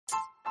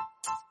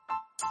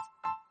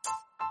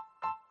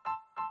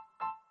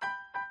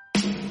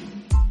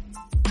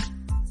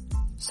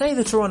Say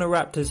the Toronto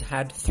Raptors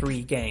had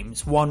 3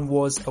 games. One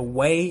was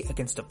away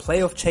against a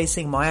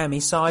playoff-chasing Miami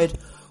side,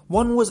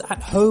 one was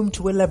at home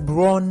to a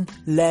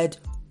LeBron-led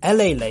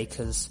LA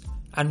Lakers,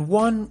 and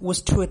one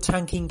was to a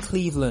tanking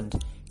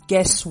Cleveland.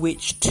 Guess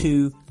which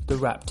 2 the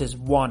Raptors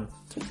won?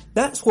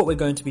 That's what we're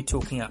going to be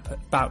talking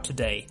about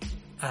today.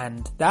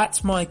 And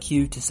that's my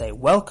cue to say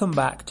welcome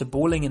back to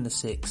Balling in the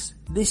Six.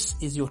 This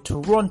is your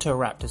Toronto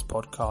Raptors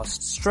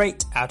podcast,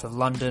 straight out of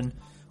London.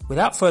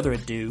 Without further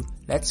ado,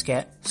 let's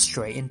get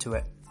straight into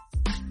it.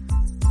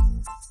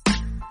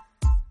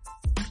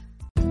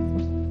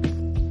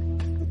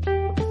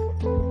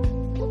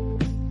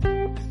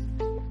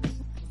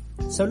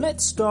 So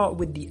let's start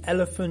with the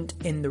elephant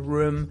in the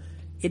room.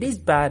 It is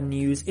bad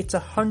news. It's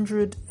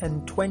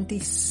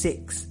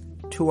 126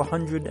 to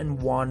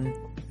 101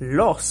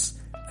 loss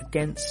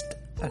against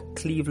a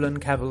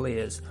Cleveland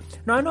Cavaliers.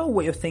 Now I know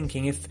what you're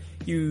thinking. If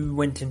you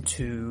went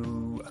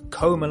into a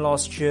coma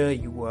last year,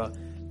 you were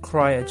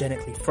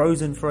cryogenically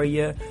frozen for a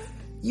year,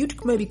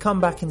 you'd maybe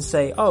come back and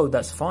say, oh,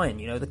 that's fine,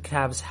 you know, the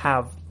Cavs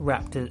have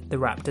the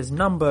Raptors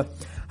number.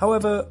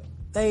 However,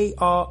 they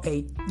are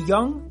a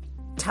young,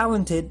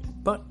 talented,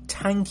 but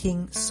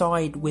tanking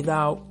side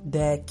without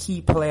their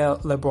key player,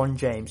 LeBron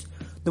James.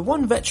 The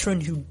one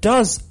veteran who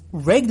does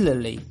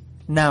regularly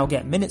now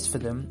get minutes for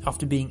them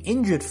after being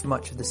injured for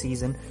much of the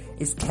season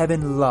is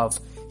Kevin Love.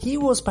 He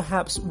was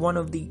perhaps one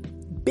of the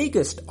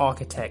biggest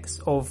architects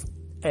of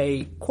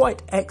a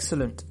quite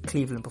excellent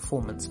Cleveland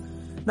performance.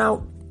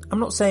 Now, I'm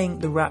not saying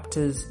the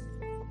Raptors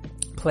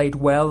played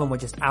well and were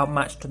just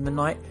outmatched in the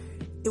night.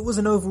 It was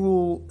an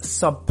overall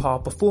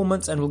subpar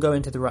performance, and we'll go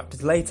into the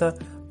Raptors later,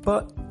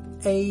 but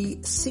a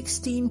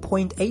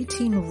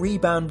 16.18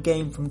 rebound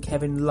game from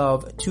Kevin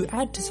Love to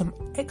add to some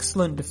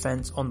excellent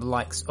defense on the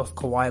likes of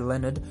Kawhi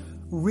Leonard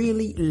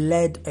really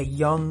led a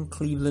young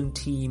Cleveland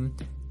team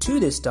to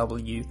this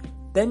W.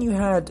 Then you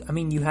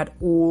had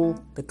all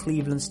the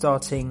Cleveland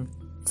starting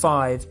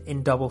 5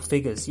 in double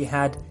figures. You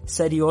had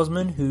Cedi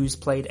Osman, who's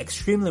played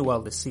extremely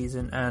well this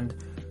season and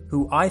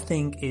who I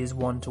think is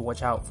one to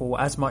watch out for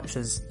as much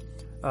as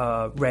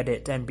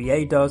Reddit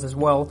NBA does as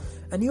well.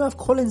 And you have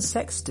Colin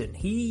Sexton.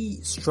 He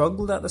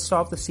struggled at the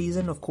start of the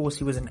season. Of course,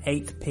 he was an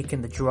 8th pick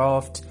in the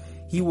draft.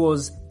 He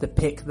was the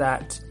pick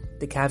that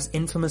the Cavs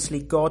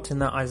infamously got in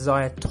that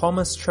Isaiah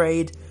Thomas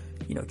trade,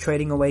 you know,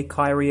 trading away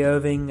Kyrie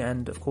Irving,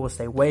 and of course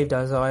they waived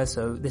Isaiah,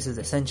 so this is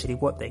essentially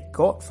what they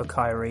got for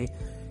Kyrie.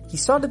 He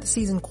started the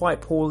season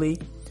quite poorly.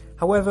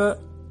 However,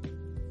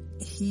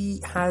 he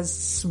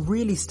has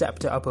really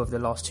stepped it up over the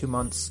last 2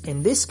 months.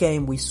 In this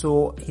game, we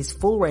saw his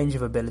full range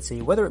of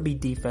ability, whether it be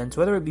defense,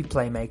 whether it be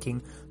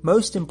playmaking,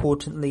 most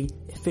importantly,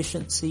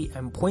 efficiency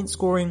and point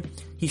scoring.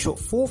 He shot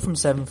 4 from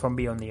 7 from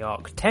beyond the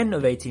arc, 10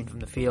 of 18 from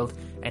the field,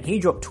 and he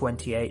dropped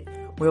 28.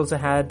 We also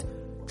had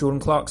Jordan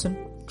Clarkson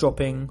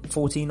dropping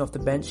 14 off the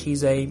bench.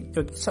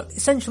 So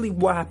essentially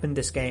what happened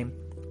this game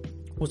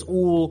was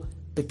all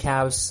the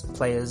Cavs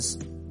players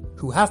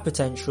who have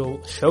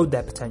potential showed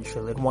their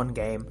potential in one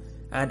game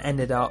and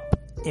ended up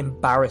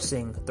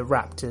embarrassing the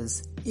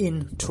Raptors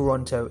in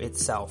Toronto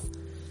itself.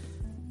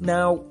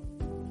 Now,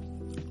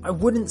 I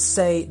wouldn't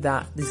say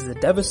that this is a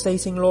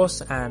devastating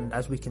loss, and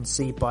as we can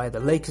see by the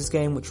Lakers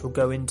game, which we'll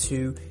go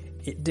into,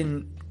 it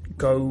didn't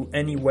go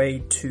any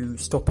way to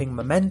stopping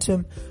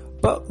momentum.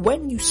 But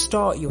when you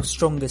start your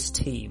strongest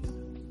team,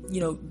 you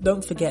know,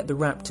 don't forget the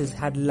Raptors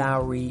had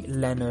Lowry,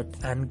 Leonard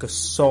and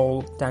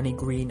Gasol, Danny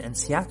Green and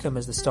Siakam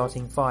as the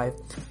starting 5.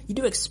 You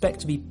do expect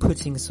to be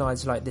putting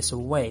sides like this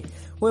away.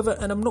 However,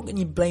 and I'm not going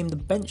to blame the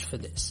bench for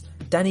this,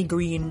 Danny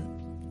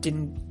Green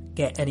didn't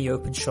get any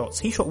open shots.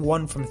 He shot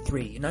 1 from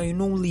 3. Now you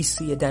normally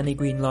see a Danny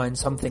Green line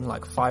something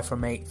like 5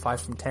 from 8,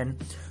 5 from 10,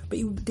 but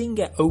he didn't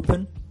get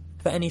open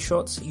for any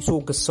shots. You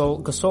saw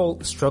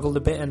Gasol struggled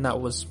a bit, and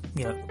that was,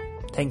 you know,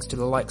 thanks to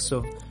the likes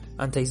of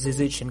Ante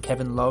Zizic and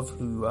Kevin Love,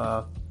 who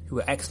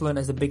were excellent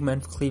as the big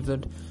men for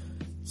Cleveland.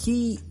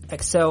 He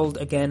excelled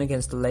again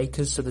against the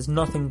Lakers, so there's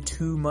nothing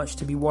too much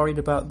to be worried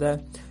about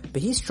there.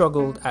 But he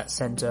struggled at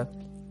center.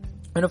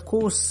 And of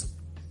course,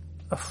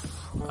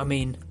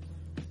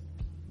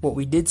 what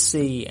we did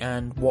see,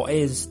 and what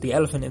is the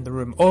elephant in the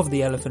room of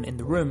the elephant in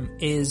the room,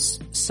 is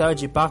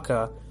Serge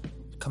Ibaka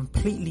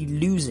completely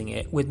losing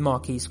it with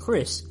Marquise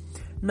Chris.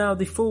 Now,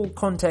 the full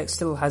context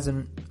still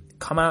hasn't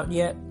come out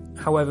yet.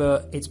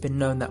 However, it's been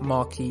known that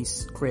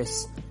Marquise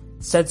Chris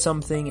said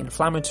something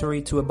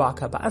inflammatory to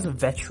Ibaka, but as a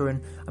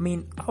veteran,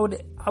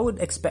 I would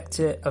expect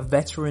a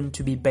veteran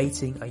to be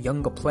baiting a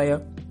younger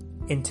player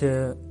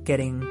into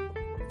getting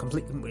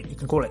you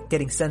can call it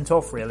getting sent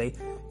off, really,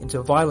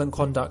 into violent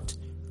conduct.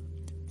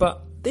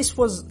 But this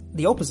was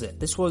the opposite.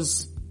 This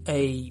was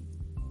a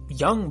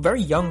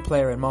very young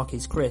player in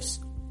Marquise Chris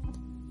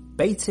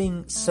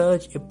baiting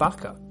Serge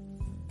Ibaka.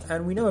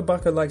 And we know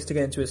Ibaka likes to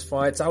get into his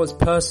fights. I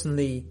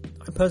personally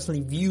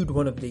viewed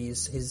one of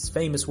these, his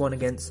famous one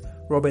against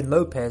Robin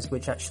Lopez,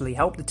 which actually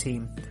helped the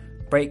team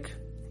break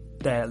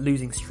their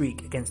losing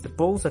streak against the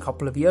Bulls a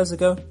couple of years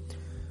ago.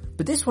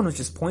 But this one was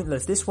just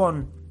pointless. This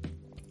one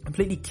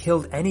completely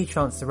killed any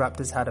chance the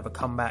Raptors had of a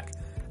comeback.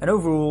 And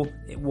overall,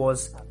 it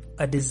was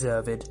a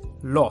deserved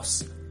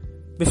loss.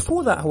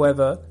 Before that,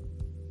 however,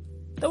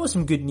 there was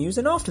some good news,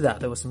 and after that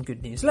there was some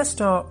good news. Let's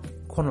start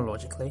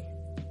chronologically.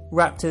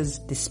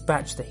 Raptors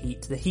dispatched the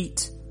Heat. The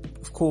Heat,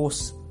 of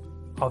course,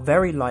 are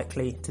very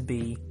likely to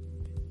be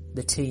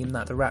the team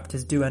that the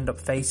Raptors do end up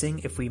facing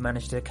if we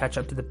manage to catch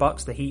up to the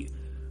Bucks. The Heat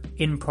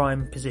in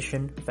prime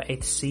position for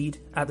 8th seed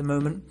at the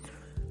moment.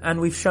 And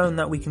we've shown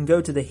that we can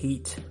go to the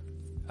Heat,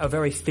 a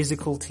very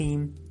physical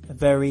team, a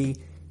very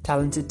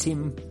talented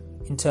team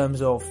in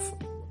terms of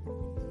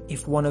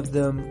if one of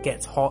them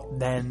gets hot,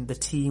 then the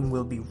team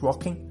will be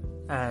rocking.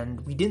 And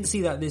we didn't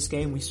see that this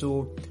game. We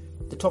saw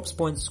the top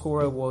point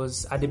scorer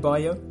was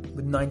Adebayo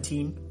with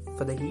 19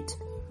 for the Heat.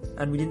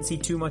 And we didn't see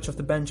too much of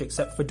the bench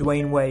except for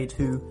Dwayne Wade,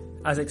 who,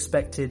 as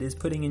expected, is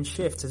putting in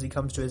shifts as he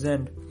comes to his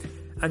end.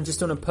 And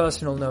just on a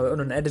personal note, on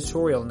an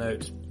editorial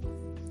note,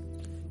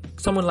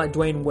 someone like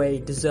Dwayne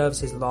Wade deserves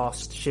his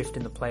last shift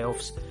in the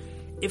playoffs.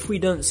 If we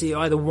don't see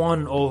either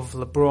one of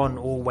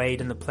LeBron or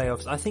Wade in the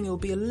playoffs, I think it will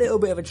be a little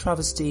bit of a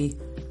travesty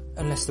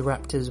unless the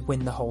Raptors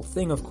win the whole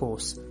thing, of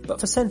course. But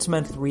for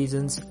sentimental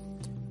reasons,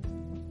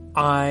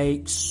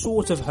 I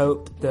sort of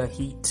hope the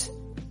Heat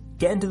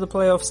get into the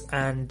playoffs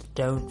and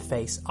don't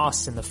face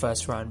us in the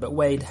first round. But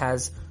Wade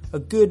has a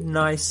good,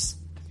 nice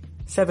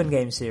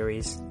 7-game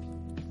series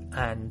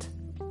and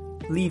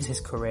leaves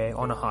his career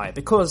on a high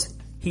because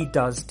he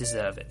does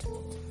deserve it.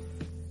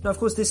 Now, of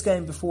course, this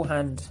game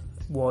beforehand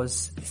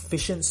was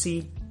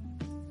efficiency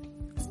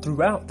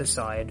throughout the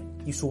side.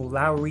 You saw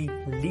Lowry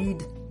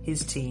lead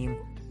his team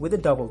with a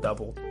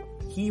double-double.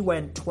 He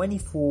went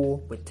 24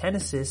 with 10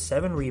 assists,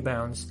 7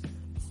 rebounds,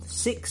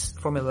 6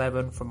 from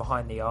 11 from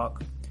behind the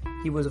arc.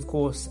 He was, of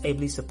course,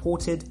 ably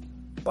supported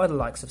by the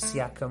likes of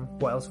Siakam.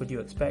 What else would you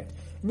expect?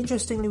 And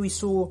interestingly, we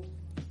saw,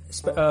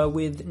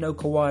 with no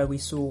Kawhi, we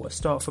saw a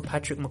start for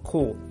Patrick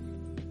McCaw,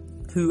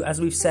 who,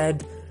 as we've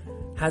said,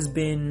 has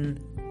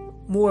been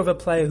more of a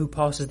player who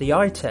passes the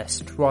eye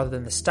test rather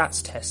than the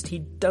stats test. He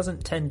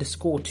doesn't tend to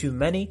score too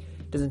many,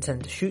 doesn't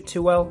tend to shoot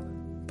too well,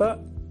 but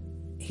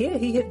here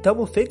he hit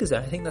double figures.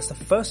 I think that's the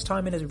first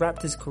time in his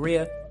Raptors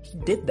career he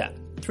did that.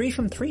 3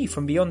 from 3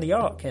 from beyond the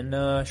arc and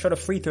shot a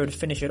free throw to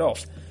finish it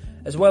off.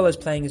 As well as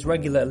playing his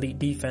regular elite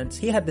defense,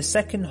 he had the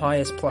second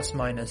highest plus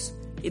minus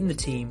in the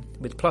team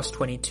with plus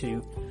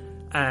 22,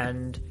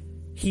 and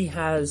he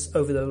has,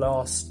 over the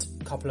last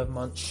couple of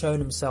months, shown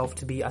himself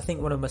to be, I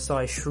think, one of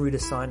Masai's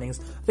shrewdest signings.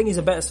 I think he's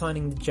a better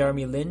signing than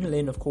Jeremy Lin.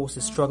 Lin, of course,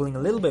 is struggling a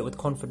little bit with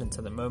confidence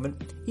at the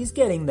moment. He's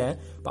getting there,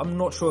 but I'm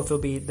not sure if he'll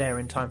be there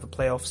in time for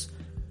playoffs.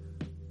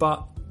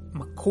 But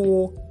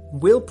McCaw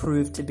will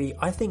prove to be,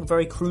 I think,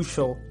 very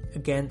crucial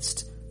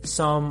against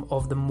some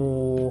of the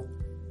more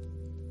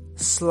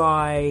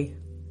sly,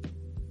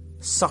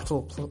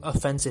 subtle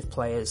offensive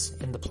players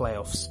in the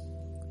playoffs.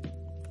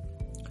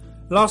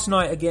 Last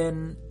night,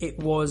 again, it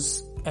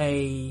was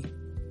I've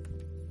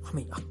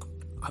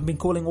been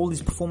calling all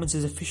these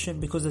performances efficient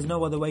because there's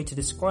no other way to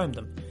describe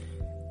them.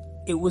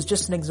 It was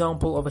just an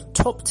example of a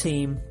top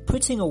team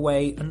putting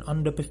away an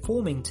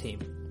underperforming team,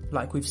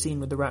 like we've seen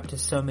with the Raptors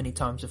so many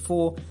times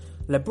before.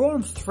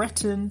 LeBron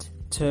threatened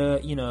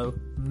to,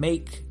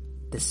 make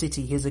the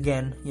city his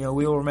again.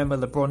 We all remember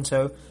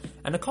LeBronto.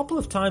 And a couple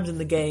of times in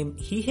the game,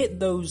 he hit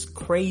those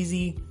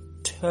crazy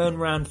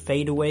turnaround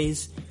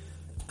fadeaways.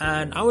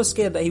 And I was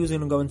scared that he was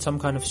going to go in some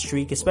kind of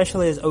streak,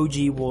 especially as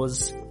OG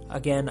was,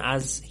 again,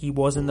 as he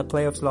was in the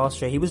playoffs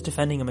last year. He was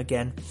defending him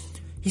again.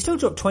 He still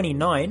dropped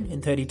 29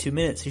 in 32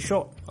 minutes. He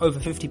shot over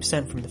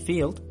 50% from the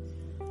field.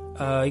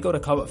 He got a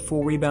cover,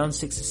 4 rebounds,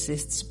 6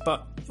 assists,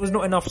 but it was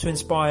not enough to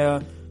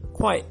inspire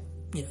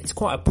it's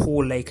quite a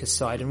poor Lakers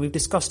side, and we've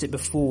discussed it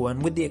before,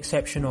 and with the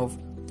exception of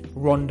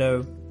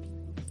Rondo,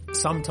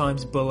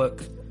 sometimes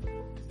Bullock,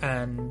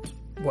 and,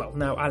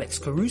 now Alex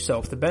Caruso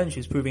off the bench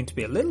is proving to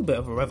be a little bit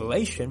of a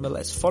revelation, but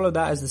let's follow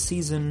that as the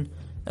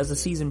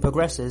season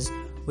progresses.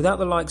 Without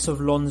the likes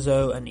of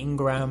Lonzo and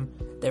Ingram,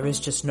 there is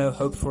just no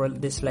hope for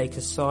this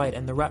Lakers side,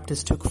 and the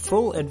Raptors took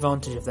full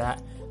advantage of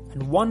that.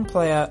 And one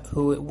player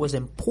who it was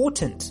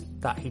important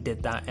that he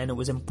did that, and it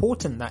was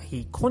important that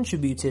he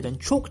contributed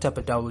and chalked up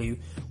a W,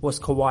 was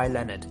Kawhi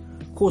Leonard.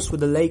 Of course,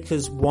 with the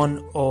Lakers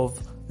one of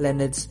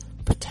Leonard's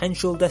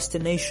potential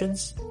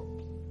destinations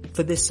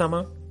for this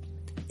summer,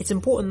 it's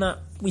important that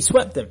we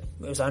swept them.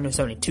 I know it's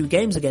only 2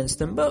 games against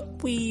them,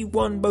 but we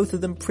won both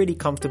of them pretty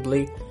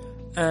comfortably.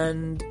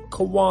 And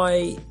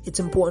Kawhi,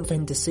 it's important for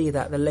him to see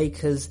that the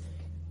Lakers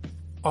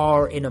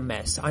are in a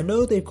mess. I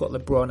know they've got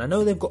LeBron, I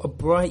know they've got a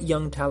bright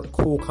young talent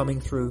core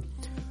coming through,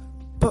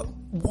 but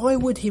why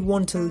would he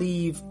want to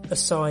leave a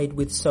side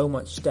with so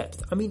much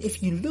depth? I mean,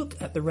 if you look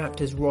at the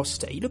Raptors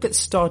roster, you look at the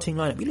starting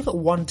lineup, you look at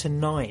 1 to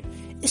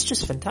 9, it's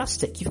just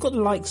fantastic. You've got the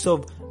likes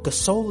of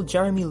Gasol,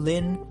 Jeremy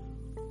Lin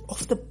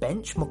off the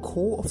bench,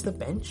 McCaw off the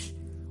bench.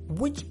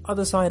 Which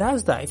other side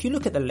has that? If you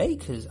look at the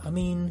Lakers, I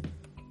mean,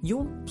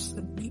 you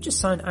just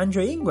signed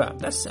Andre Ingram,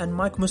 and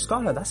Mike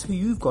Muscala, that's who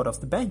you've got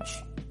off the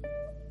bench.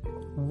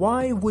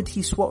 Why would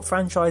he swap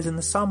franchise in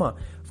the summer?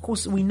 Of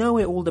course, we know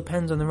it all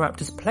depends on the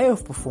Raptors'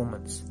 playoff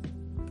performance.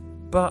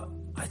 But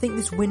I think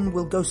this win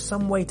will go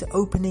some way to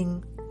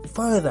opening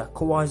further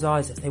Kawhi's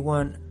eyes if they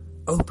weren't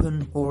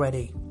open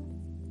already.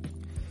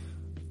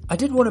 I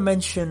did want to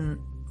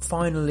mention,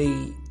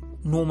 finally,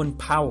 Norman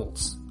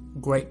Powell's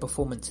great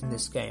performance in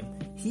this game.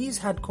 He's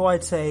had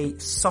quite a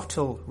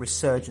subtle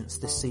resurgence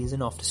this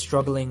season after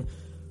struggling,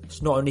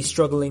 not only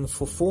struggling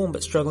for form,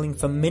 but struggling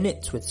for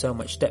minutes with so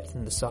much depth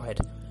in the side.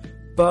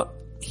 But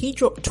he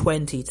dropped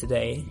 20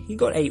 today, he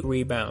got 8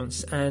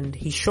 rebounds, and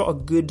he shot a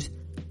good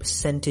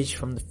percentage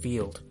from the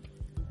field.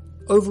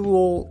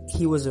 Overall,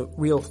 he was a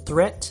real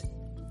threat.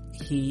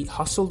 He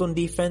hustled on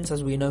defense,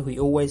 as we know he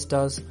always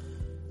does.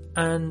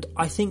 And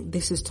I think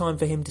this is time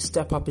for him to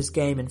step up his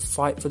game and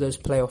fight for those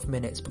playoff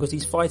minutes, because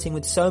he's fighting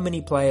with so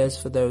many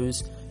players for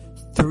those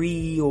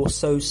 3 or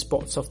so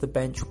spots off the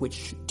bench,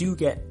 which do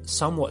get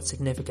somewhat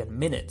significant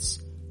minutes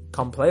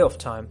come playoff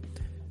time.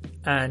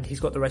 And he's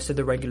got the rest of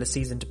the regular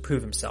season to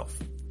prove himself.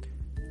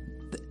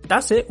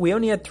 That's it. We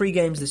only had 3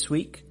 games this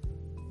week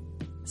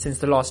since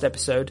the last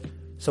episode.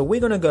 So we're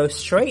going to go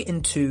straight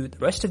into the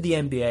rest of the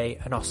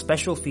NBA and our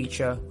special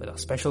feature with our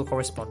special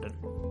correspondent.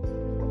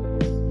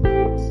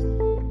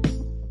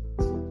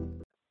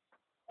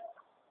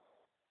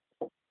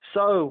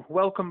 So,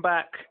 welcome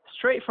back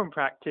straight from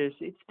practice.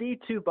 It's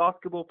D2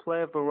 basketball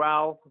player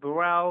Varal.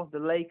 Varal, the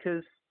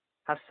Lakers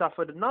have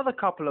suffered another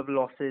couple of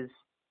losses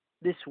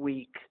this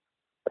week.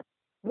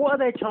 What are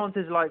their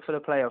chances like for the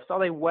playoffs? Are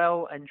they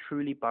well and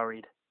truly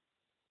buried?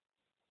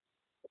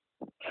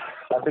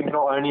 I think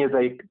not only are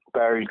they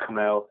buried,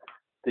 Kamel,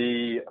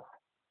 the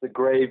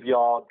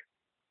graveyard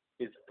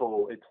is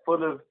full. It's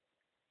full of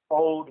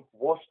old,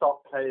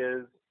 washed-up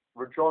players.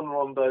 Rajon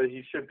Rondo,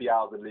 he should be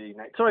out of the league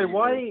next season.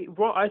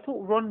 I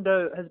thought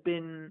Rondo has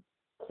been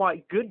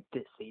quite good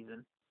this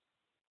season.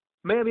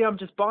 Maybe I'm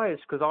just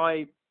biased because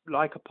I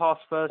like a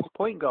pass-first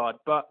point guard,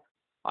 but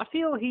I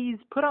feel he's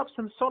put up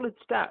some solid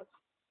stats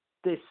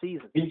this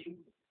season.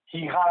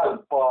 He has,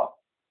 but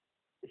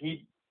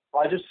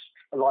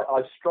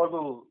I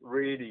struggle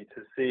really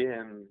to see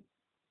him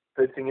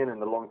fitting in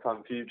the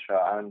long-term future.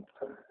 And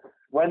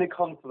when it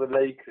comes to the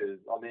Lakers,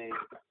 I mean,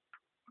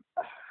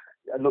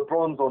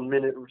 LeBron's on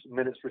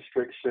minutes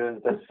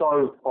restrictions. They're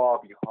so far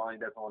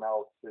behind everyone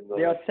else.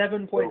 They are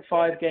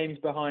 7.5 games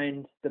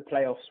behind the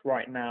playoffs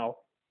right now.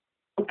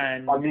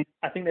 And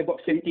I think they've got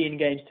 15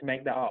 games to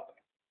make that up.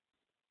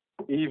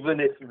 Even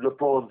if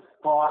LeBron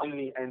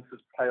finally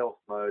enters playoff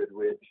mode,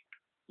 which,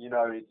 you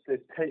know, he's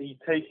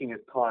taking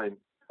his time.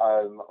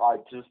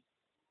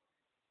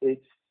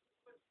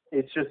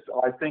 It's just,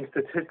 I think,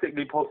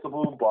 statistically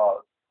possible,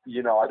 but,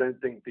 you know, I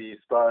don't think the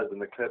Spurs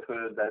and the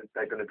Clippers,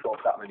 they're going to drop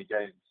that many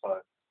games.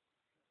 So.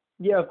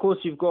 Yeah, of course,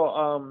 you've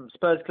got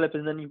Spurs, Clippers,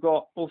 and then you've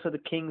got also the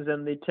Kings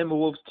and the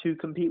Timberwolves to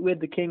compete with.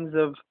 The Kings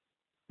have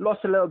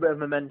lost a little bit of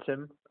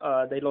momentum.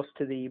 They lost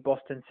to the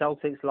Boston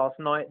Celtics last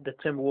night. The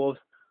Timberwolves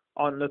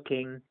aren't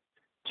looking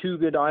too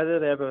good either.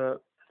 They have a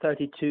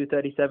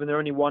 32-37. They're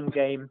only 1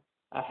 game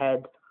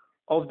ahead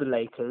of the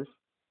Lakers.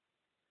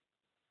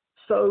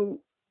 So,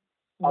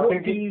 what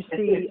do you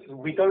see?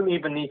 We don't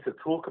even need to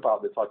talk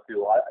about this, I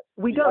feel.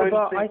 We don't,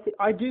 but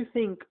I do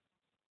think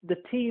the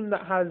team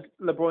that has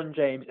LeBron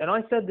James, and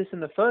I said this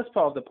in the first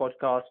part of the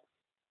podcast,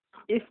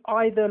 if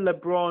either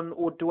LeBron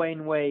or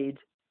Dwayne Wade,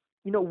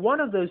 you know, one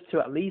of those two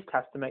at least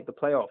has to make the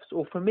playoffs.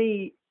 Or for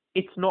me,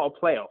 it's not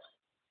a playoffs.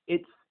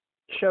 It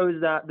shows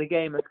that the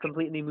game has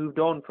completely moved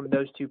on from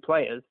those two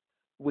players,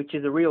 which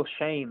is a real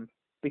shame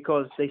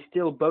because they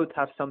still both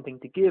have something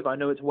to give. I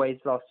know it's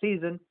Wade's last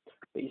season,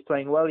 but he's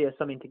playing well. He has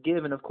something to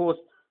give. And of course,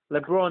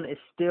 LeBron is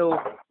still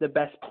the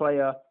best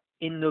player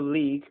in the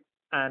league.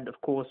 And of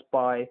course,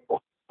 by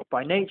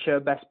nature,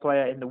 best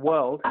player in the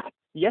world.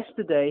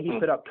 Yesterday, he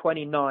put up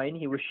 29.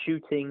 He was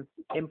shooting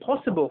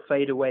impossible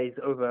fadeaways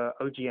over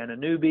OG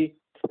Anunoby,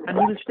 and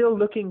he was still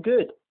looking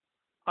good.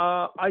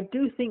 I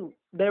do think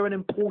they're an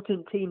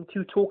important team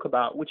to talk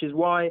about, which is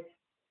why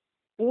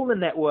all the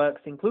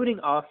networks, including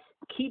us,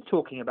 keep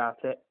talking about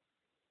it.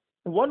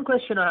 One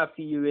question I have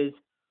for you is,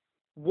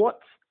 what's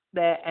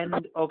their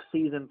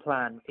end-of-season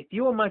plan? If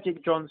you're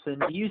Magic Johnson,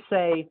 do you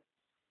say,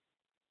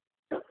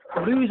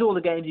 lose all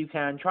the games you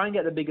can, try and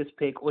get the biggest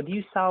pick, or do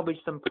you salvage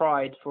some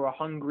pride for a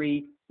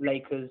hungry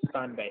Lakers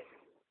fan base?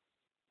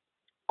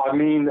 I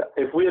mean,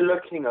 if we're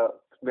looking at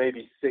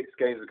maybe 6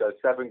 games ago,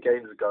 7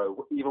 games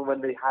ago, even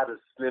when they had a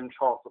slim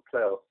chance of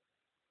playoffs,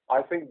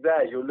 I think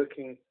there you're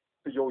looking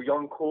for your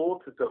young core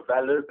to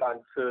develop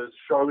and to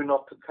show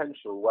enough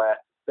potential where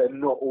they're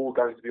not all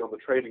going to be on the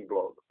trading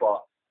block.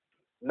 But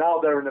now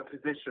they're in a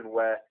position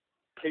where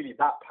clearly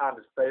that plan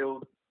has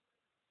failed.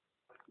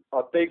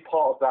 A big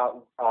part of that,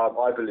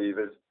 I believe,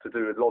 is to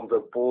do with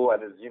Lonzo Ball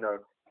and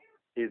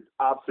is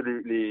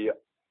absolutely,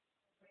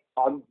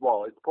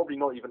 it's probably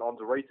not even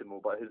underrated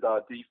more, but his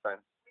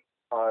defense.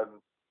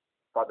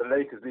 But the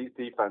Lakers'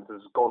 defense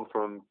has gone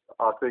from,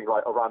 I think,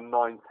 like around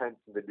 9/10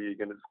 in the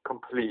league, and it's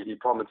completely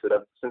plummeted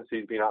since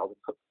he's been out of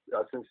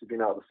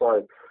the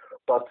side.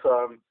 But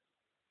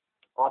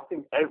I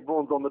think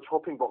everyone's on the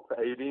chopping block for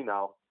AD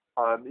now.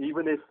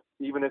 Even if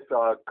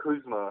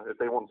Kuzma, if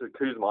they wanted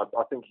Kuzma,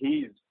 I think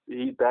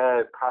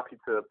they're happy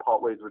to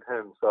part ways with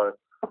him. So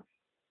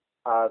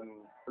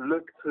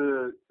look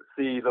to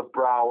see the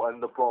Brow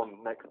and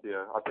LeBron next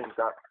year. I think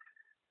that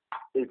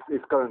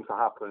it's going to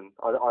happen.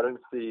 I don't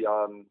see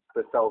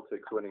the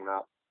Celtics winning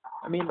that.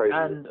 I mean,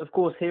 and of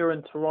course here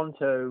in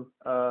Toronto,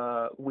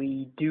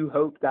 we do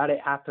hope that it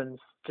happens,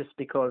 just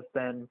because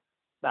then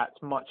that's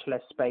much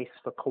less space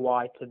for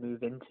Kawhi to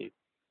move into,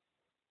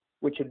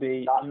 which would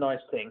be a nice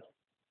thing.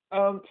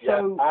 And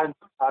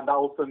that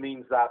also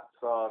means that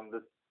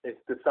if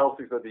the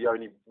Celtics are the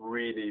only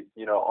really,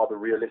 are the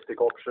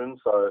realistic option,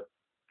 so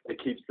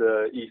it keeps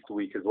the East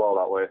weak as well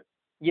that way.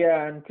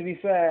 Yeah, and to be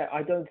fair,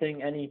 I don't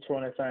think any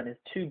Toronto fan is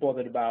too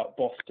bothered about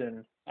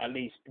Boston, at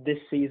least this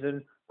season.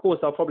 Of course,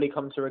 I'll probably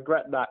come to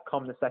regret that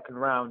come the second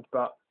round,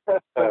 but for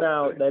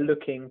now, they're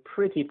looking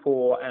pretty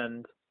poor,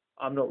 and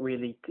we're not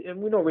really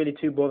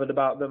too bothered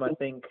about them. I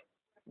think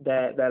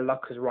their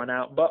luck has run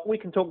out, but we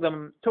can talk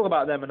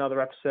about them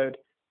another episode.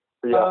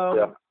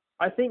 Yeah.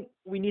 I think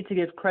we need to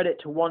give credit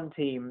to one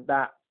team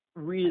that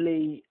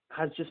really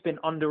has just been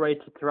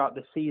underrated throughout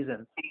the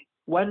season.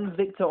 When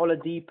Victor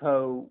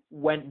Oladipo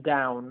went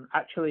down,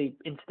 actually,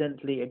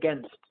 incidentally,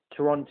 against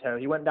Toronto,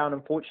 he went down,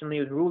 unfortunately,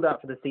 he was ruled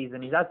out for the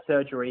season. He's had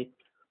surgery.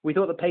 We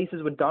thought the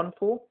Pacers were done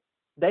for.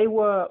 They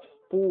were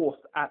fourth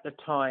at the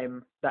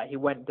time that he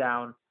went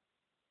down.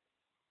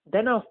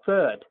 They're now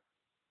third.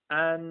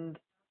 And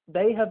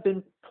they have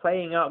been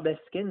playing out their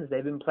skins.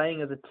 They've been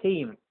playing as a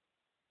team.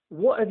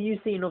 What have you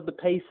seen of the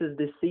Pacers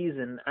this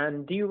season,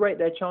 and do you rate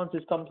their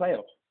chances come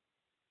playoffs?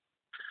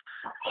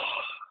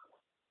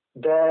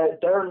 They're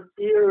an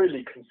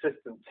eerily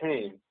consistent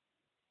team.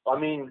 I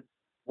mean,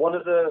 one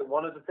of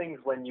the things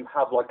when you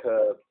have like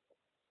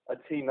a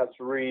team that's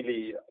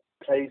really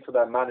plays for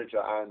their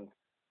manager and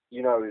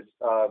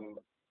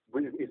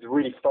is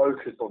really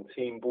focused on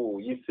team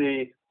ball. You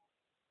see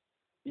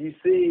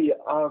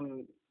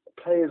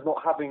players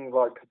not having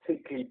like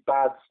particularly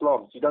bad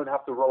slumps. You don't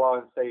have to rely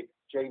on, say,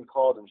 James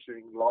Harden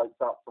shooting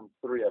lights out from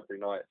three every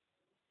night.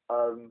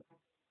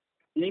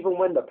 Even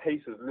when the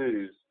Pacers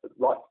lose,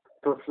 like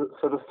for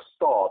the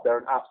start, they're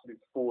an absolute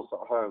force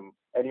at home.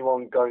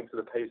 Anyone going to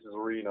the Pacers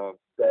arena,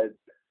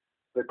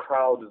 the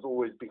crowd is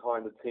always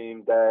behind the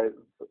team. They're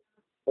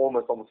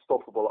almost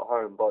unstoppable at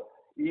home. But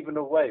even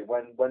away,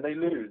 when they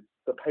lose,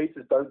 the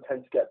Pacers don't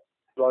tend to get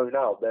blown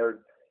out. They're an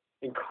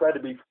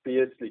incredibly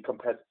fiercely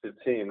competitive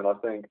team, and I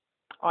think...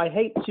 I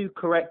hate to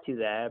correct you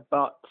there,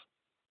 but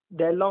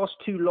their last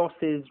two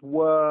losses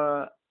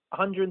were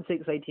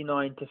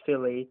 106-89 to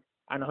Philly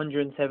and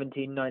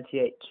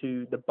 117-98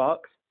 to the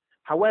Bucks.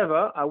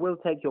 However, I will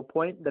take your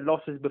point. The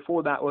losses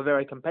before that were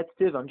very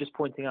competitive. I'm just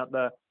pointing out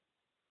the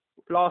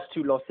last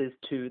two losses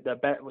to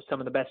some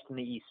of the best in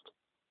the East.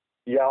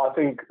 Yeah, I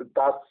think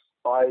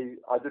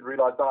I did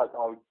realize that.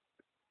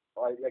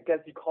 I guess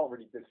you can't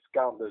really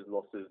discount those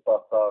losses,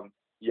 but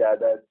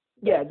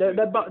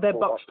they're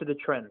Bucks to the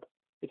trend,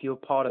 if you'll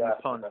pardon the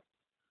pun.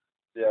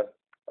 Yeah,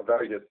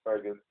 very good,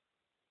 very good.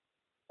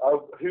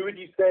 Who would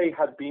you say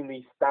had been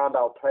the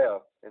standout player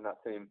in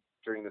that team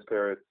during this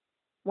period?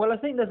 Well, I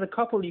think there's a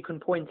couple you can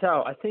point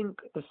out. I think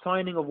the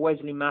signing of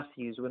Wesley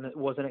Matthews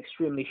was an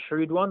extremely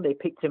shrewd one. They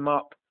picked him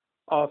up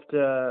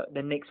after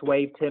the Knicks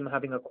waived him,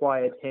 having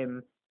acquired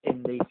him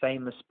in the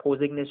famous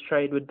Porzingis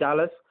trade with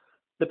Dallas.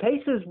 The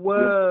Pacers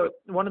were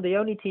one of the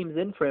only teams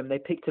in for him. They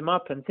picked him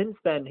up, and since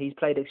then he's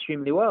played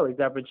extremely well. He's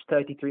averaged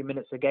 33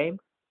 minutes a game,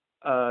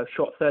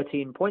 shot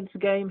 13 points a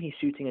game. He's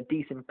shooting a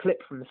decent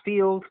clip from the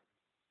field.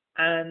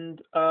 And,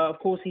 of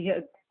course, he hit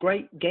a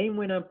great game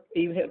winner.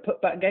 He hit a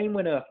putback game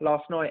winner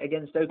last night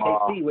against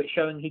OKC, which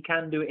showing he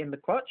can do it in the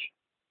clutch.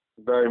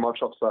 Very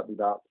much upset with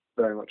that.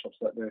 Very much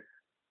upset me.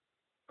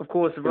 Of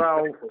course,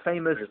 Raul,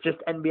 famous just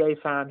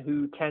NBA fan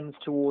who tends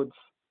towards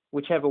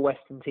whichever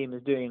Western team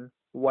is doing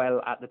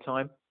well at the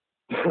time.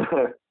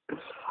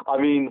 I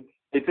mean,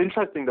 it's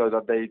interesting, though,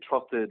 that they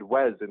trusted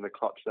Wes in the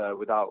clutch there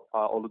without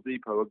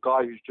Oladipo, a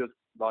guy who's just,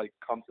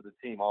 come to the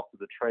team after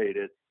the trade.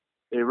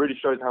 It really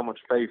shows how much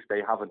faith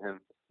they have in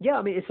him. Yeah,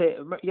 I mean,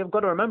 you've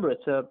got to remember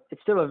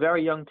it's still a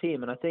very young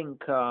team, and I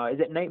think is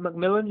it Nate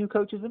McMillan who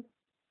coaches them?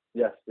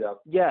 Yes, yeah.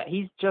 Yeah,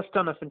 he's just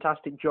done a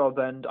fantastic job,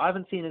 and I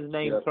haven't seen his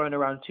name thrown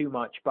around too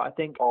much, but I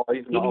think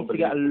he needs to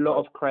get a lot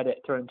of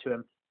credit thrown to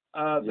him.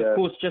 Of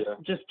course,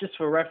 just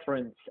for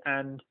reference,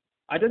 and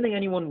I don't think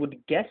anyone would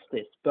guess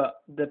this, but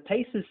the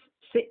Pacers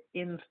sit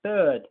in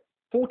third,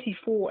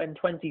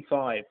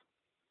 44-25.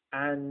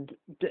 And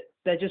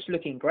they're just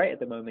looking great at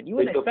the moment. You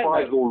wouldn't expect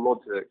that.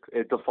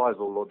 It defies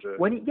all logic.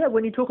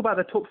 When you talk about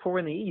the top four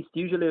in the East,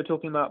 usually you're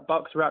talking about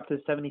Bucks,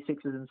 Raptors,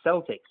 76ers, and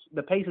Celtics.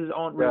 The Pacers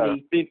aren't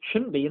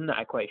shouldn't be in that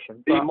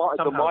equation. The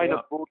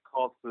minor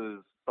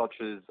broadcasters such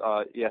as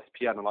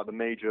ESPN and the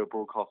major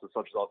broadcasters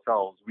such as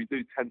ourselves, we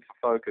do tend to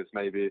focus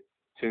maybe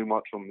too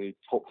much on the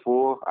top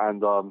four,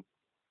 and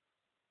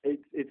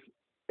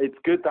it's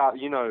good that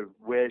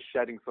we're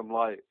shedding some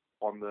light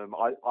on them.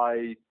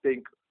 I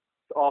think.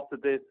 After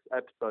this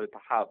episode,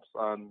 perhaps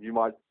you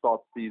might start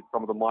to see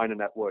some of the minor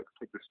networks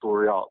pick the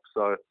story up.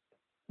 So,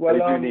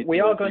 we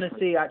are going to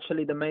see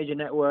actually the major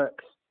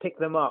networks pick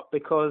them up,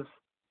 because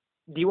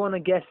do you want to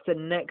guess the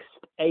next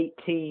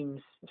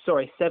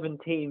 7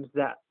 teams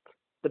that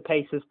the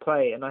Pacers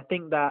play, and I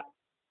think that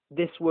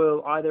this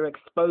will either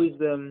expose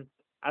them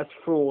as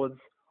frauds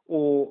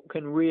or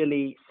can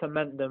really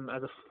cement them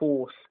as a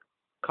force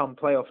come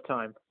playoff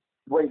time.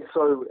 Wait,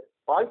 so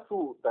I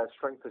thought their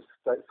strength of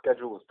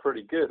schedule was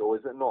pretty good, or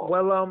is it not?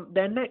 Well,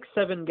 their next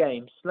 7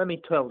 games, let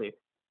me tell you,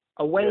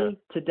 away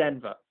to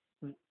Denver,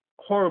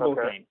 horrible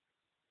game.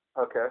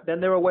 Okay. Then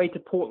they're away to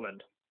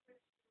Portland.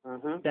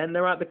 Mhm. Then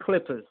they're at the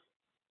Clippers.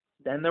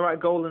 Then they're at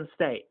Golden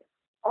State.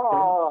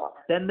 Oh.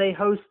 Then they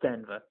host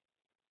Denver.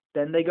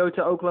 Then they go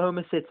to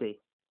Oklahoma City.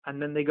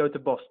 And then they go to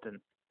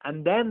Boston.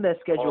 And then their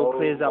schedule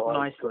clears up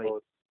nicely.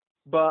 God.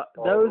 But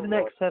those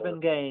next 7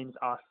 games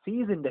are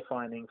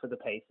season-defining for the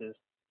Pacers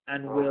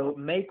and will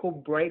make or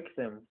break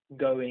them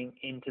going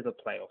into the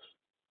playoffs.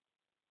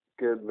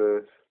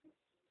 Goodness.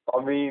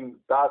 I mean,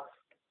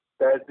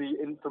 there's the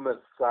infamous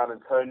San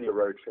Antonio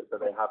road trip that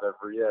they have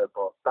every year,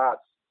 but that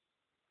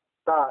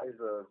is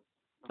a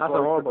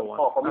horrible one.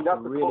 I mean, that's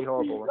a really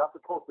horrible one. That's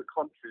across the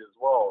country as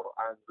well,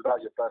 and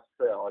without your best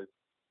fit,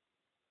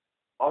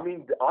 I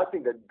mean, I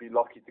think they'd be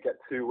lucky to get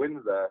 2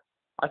 wins there.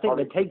 I think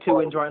they'd take 2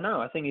 wins right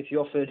now. I think if you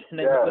offered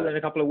Nate McMillan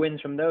a couple of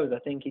wins from those, I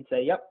think he'd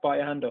say, "Yep, bite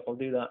your hand off. I'll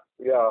do that."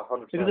 Yeah,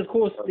 100%. Because of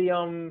course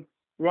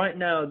right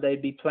now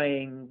they'd be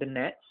playing the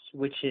Nets,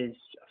 which is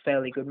a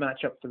fairly good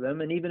matchup for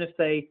them. And even if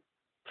they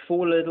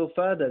fall a little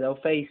further, they'll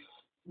face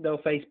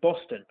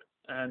Boston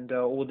and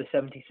or the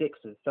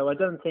 76ers. So I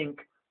don't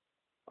think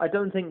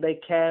they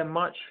care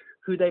much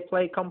who they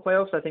play come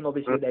playoffs. I think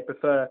obviously they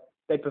prefer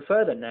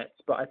the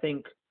Nets, but I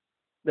think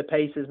the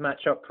Pacers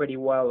match up pretty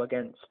well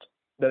against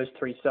those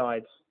 3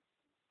 sides.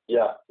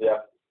 Yeah.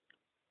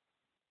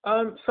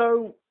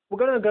 So we're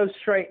going to go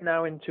straight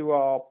now into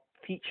our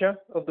feature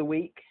of the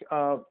week.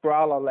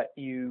 Bral, I'll let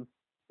you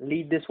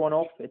lead this one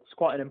off. It's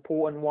quite an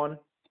important one,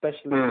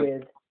 especially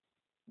with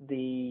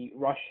the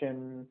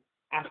Russian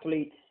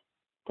athletes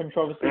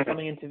controversy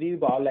coming into view,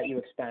 but I'll let you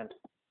expand.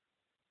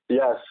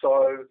 Yeah,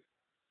 so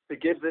to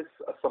give this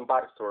some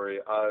backstory,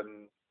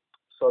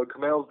 so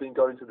Kamel's been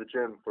going to the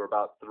gym for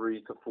about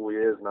 3 to 4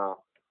 years now.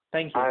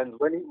 Thank you. And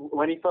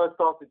when he first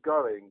started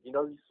going,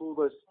 you saw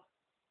those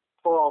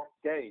fast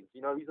gains.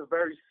 He's a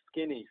very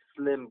skinny,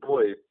 slim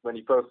boy when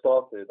he first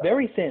started.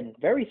 Very thin.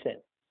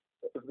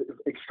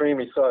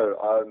 Extremely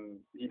so.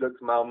 He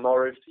looks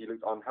malnourished. He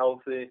looks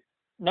unhealthy.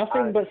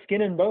 Nothing but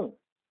skin and bone.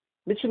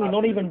 Literally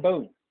not even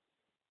bone.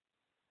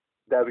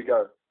 There we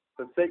go.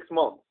 For 6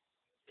 months,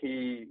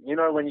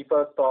 when you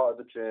first start at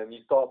the gym,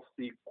 you start to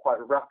see quite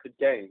rapid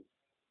gains.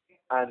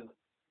 And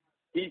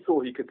he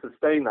thought he could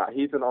sustain that.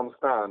 He didn't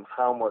understand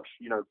how much,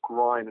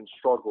 grind and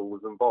struggle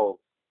was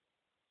involved.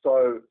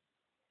 So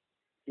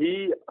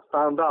he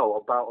found out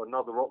about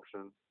another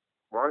option,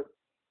 right?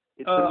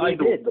 It's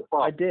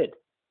I did.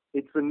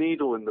 It's the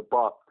needle in the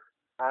butt.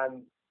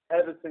 And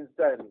ever since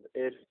then,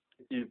 if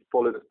you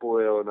follow this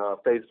boy on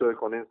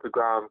Facebook, on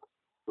Instagram,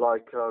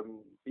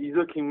 he's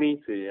looking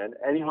meaty. And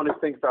anyone who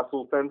thinks that's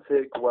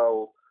authentic,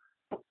 well,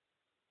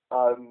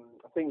 I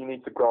think you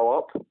need to grow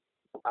up.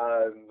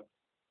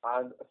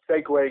 And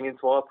segueing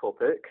into our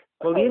topic.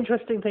 Well, the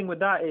interesting thing with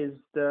that is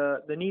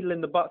the needle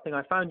in the butt thing.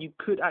 I found you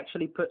could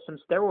actually put some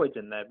steroids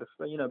in there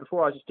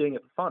before I was just doing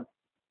it for fun.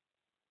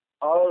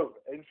 Oh,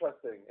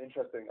 interesting.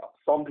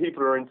 Some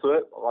people are into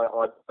it.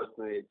 I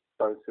personally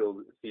don't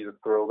see the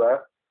thrill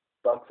there.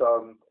 But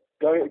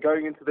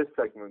going into this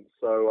segment,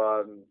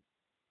 so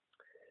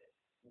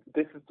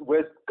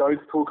we're going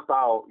to talk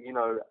about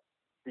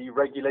the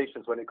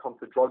regulations when it comes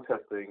to drug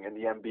testing in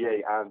the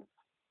NBA, and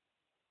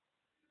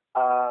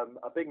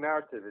a big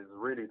narrative is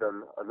really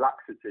the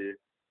laxity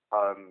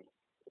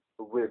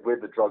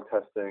with the drug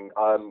testing.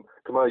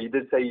 Kamal, you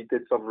did say you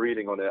did some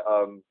reading on it.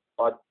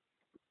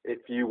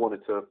 If you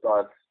wanted to talk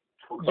about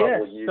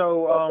what you...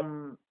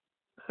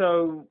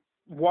 So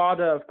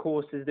WADA, of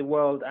course, is the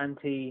World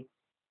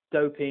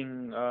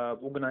Anti-Doping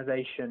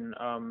Organization,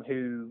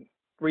 who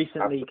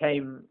recently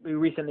came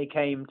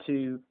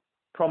to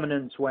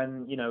prominence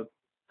when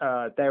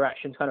their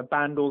actions kind of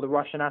banned all the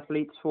Russian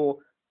athletes for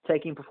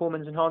taking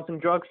performance-enhancing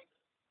drugs.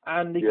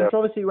 And the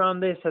controversy around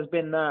this has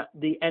been that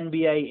the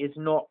NBA is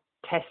not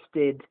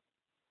tested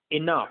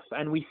enough.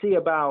 And we see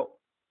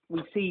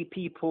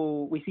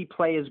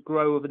players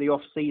grow over the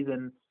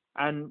off-season,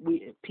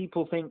 and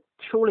people think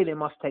surely they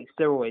must take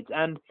steroids.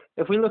 And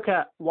if we look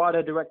at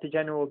WADA Director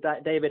General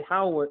David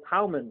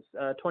Howman's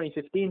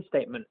 2015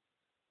 statement,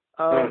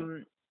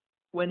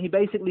 when he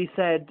basically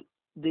said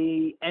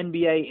the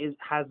NBA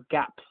has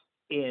gaps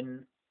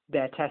in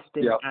their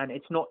testing and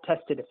it's not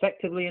tested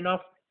effectively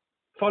enough.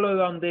 Follow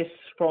on this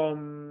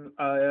from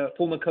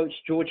former coach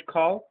George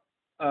Karl.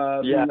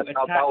 That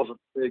was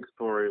a big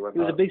story. It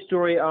was a big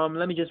story.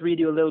 Let me just read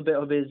you a little bit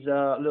of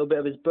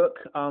his book.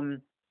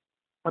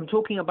 I'm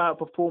talking about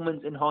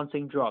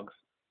performance-enhancing drugs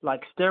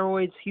like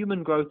steroids,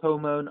 human growth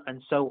hormone,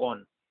 and so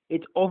on.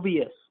 It's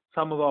obvious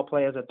some of our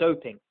players are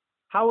doping.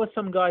 How are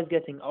some guys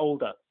getting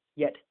older,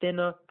 yet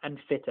thinner and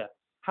fitter?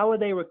 How are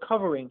they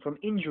recovering from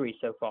injury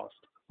so fast?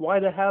 Why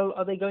the hell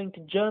are they going to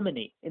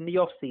Germany in the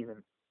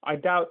off-season? I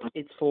doubt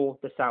it's for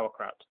the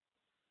sauerkraut.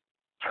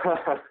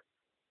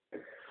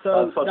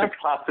 So such a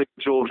classic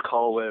George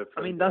Carl way.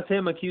 I mean, that's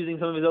him accusing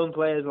some of his own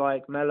players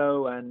like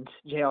Melo and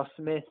J.R.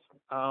 Smith.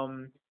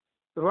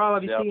 Ral,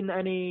 have you seen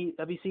any?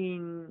 Have you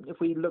seen? If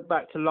we look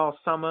back to last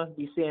summer,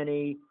 do you see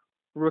any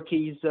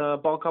rookies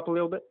bulk up a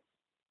little bit?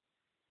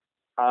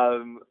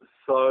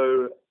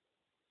 So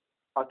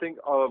I think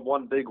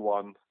one big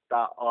one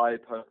that I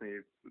personally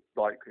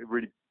like, it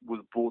really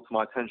was brought to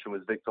my attention,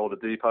 was Victor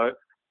Oladipo.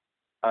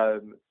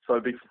 So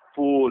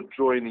before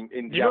joining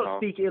Indiana, Do not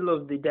speak ill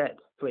of the dead,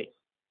 please.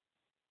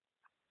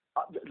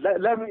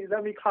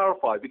 Let me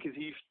clarify, because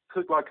he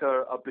took like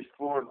a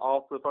before and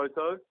after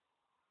photo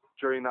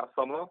during that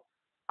summer,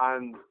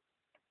 and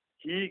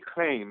he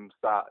claimed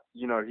that,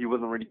 you know, he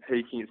wasn't really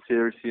taking it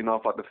seriously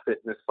enough, like the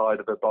fitness side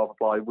of it, blah blah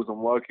blah. He wasn't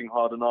working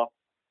hard enough.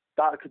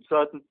 That could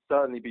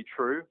certainly be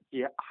true.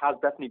 He has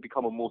definitely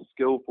become a more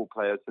skillful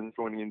player since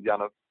joining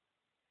Indiana,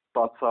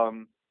 but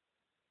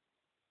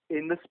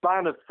in the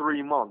span of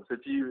 3 months, if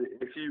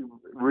you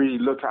really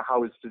look at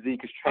how his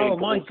physique has changed. Oh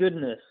my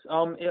goodness!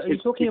 Are you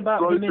talking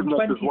about him in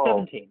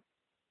 2017?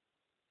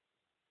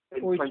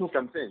 In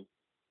 2017.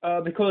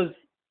 Because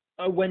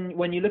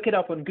when you look it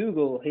up on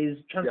Google, his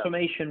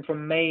transformation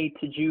from May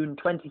to June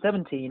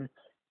 2017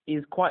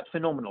 is quite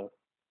phenomenal.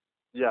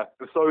 Yeah.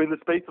 So in the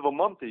space of a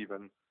month,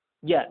 even.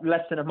 Yeah,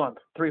 less than a month,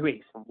 3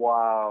 weeks.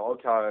 Wow.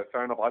 Okay,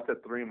 fair enough. I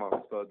said 3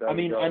 months. So I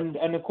mean,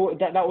 and of course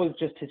that was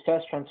just his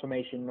first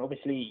transformation.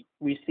 Obviously,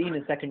 we've seen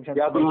his second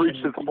transformation. He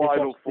hasn't reached his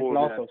final form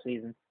last off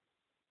season.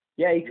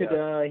 Yeah, he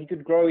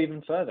could grow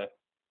even further.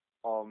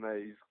 Oh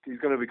mate, he's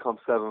going to become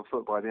 7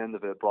 foot by the end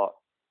of it. But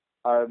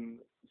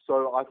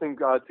so I think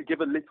to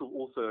give a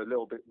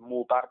little bit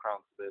more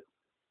background to this.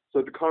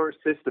 So the current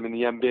system in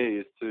the NBA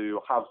is to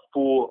have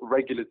 4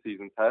 regular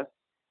season tests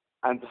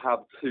and to have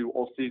 2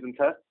 off-season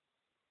tests.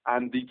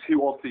 And the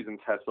 2 off-season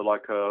tests are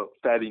like a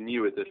fairly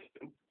new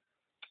addition.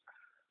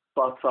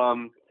 But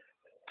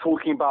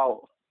talking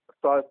about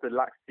first the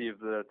laxity of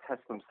the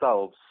tests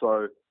themselves.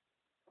 So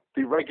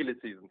the regular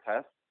season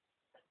test,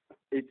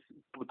 it's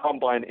done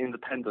by an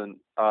independent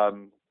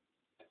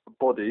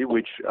body,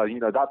 which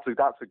that's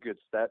a good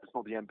step. It's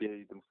not the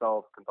NBA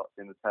themselves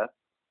conducting the test.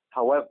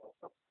 However,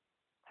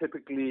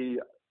 typically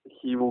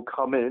he will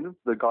come in,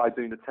 the guy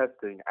doing the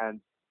testing,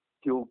 and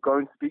he'll go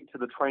and speak to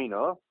the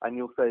trainer, and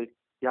you'll say,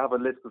 you have a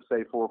list of,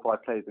 say, 4 or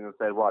 5 players, and you'll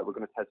say, right, we're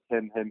going to test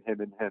him, and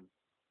him.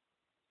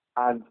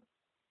 And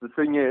the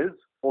thing is,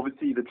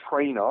 obviously, the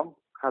trainer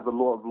has a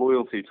lot of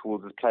loyalty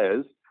towards his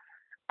players,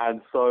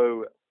 and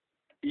so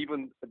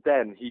even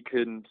then, he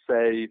can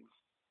say,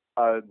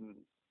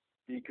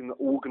 he can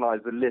organize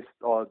the list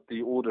or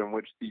the order in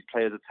which these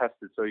players are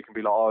tested. So he can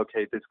be like, oh,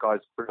 okay, this guy's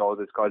free, or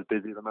this guy's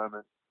busy at the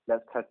moment,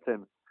 let's test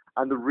him.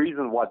 And the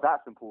reason why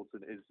that's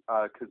important is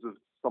because of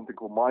something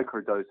called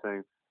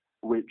microdosing,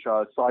 which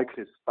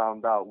cyclists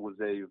found out was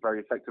a very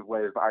effective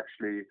way of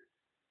actually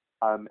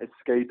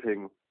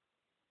escaping,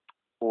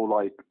 or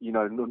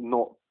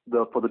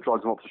for the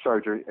drugs not to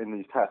show in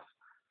these tests.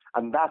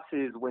 And that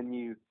is when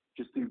you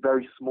just do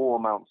very small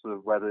amounts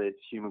of, whether it's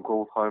human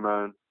growth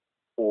hormone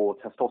or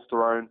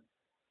testosterone,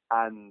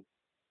 and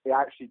it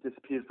actually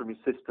disappears from your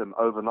system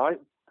overnight.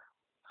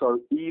 So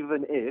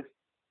even if,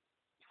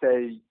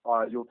 say,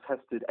 you're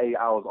tested 8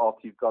 hours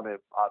after you've done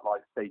it at,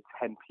 like, say,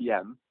 10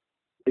 p.m.,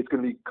 it's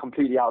going to be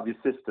completely out of your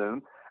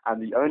system.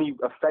 And the only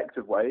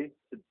effective way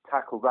to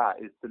tackle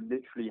that is to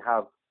literally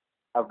have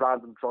a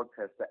random drug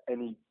test at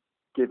any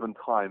given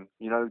time.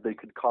 They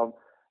could come,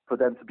 for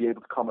them to be able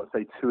to come at,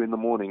 say, 2 in the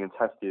morning and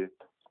test you.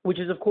 Which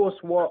is, of course,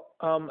 what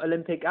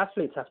Olympic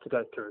athletes have to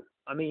go through.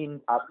 I mean,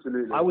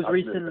 absolutely. I was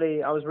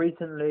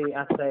recently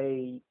at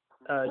a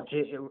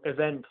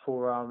event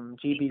for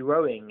GB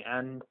rowing,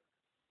 and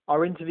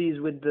our interviews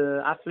with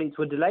the athletes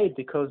were delayed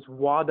because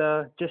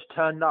WADA just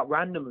turned up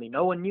randomly.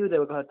 No one knew they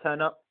were going to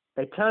turn up.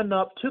 They turned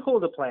up, took all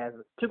the players,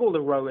 took all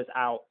the rowers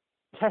out,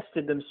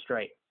 tested them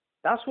straight.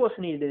 That's what's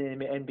needed in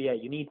the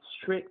NBA. You need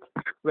strict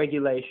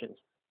regulations.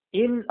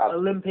 In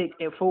Olympic,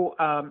 for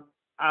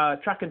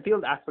track and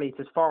field athletes,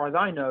 as far as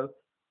I know,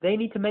 they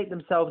need to make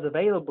themselves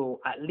available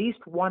at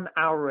least 1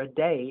 hour a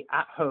day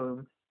at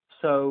home,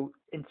 so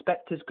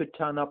inspectors could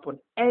turn up on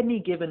any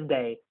given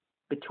day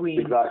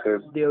between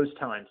those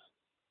times.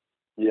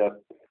 Yeah.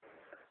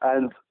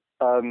 And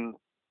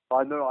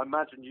I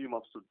imagine you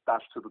must have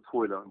dashed to the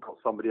toilet and got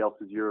somebody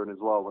else's urine as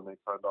well when they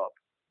turned up.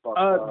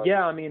 But,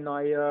 yeah, I mean,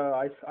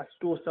 I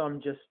store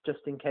some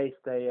just in case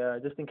they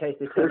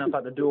turn up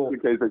at the door.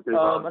 Just in case they do.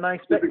 And I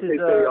expected they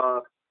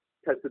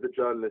tested the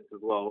journalist as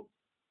well.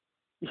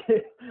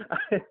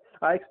 Yeah,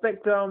 I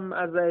expect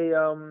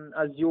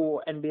as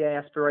your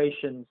NBA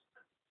aspirations,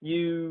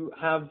 you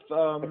have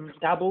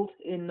dabbled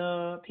in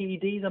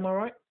PEDs. Am I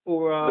right?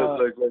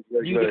 Or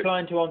you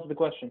decline to answer the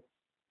question?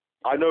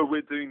 I know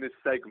we're doing this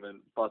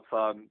segment, but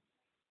I'm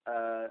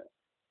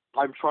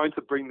trying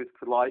to bring this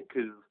to light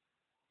because,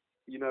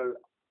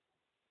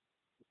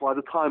 by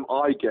the time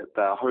I get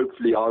there,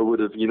 hopefully I would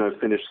have,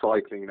 finished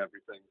cycling and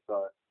everything.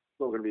 So it's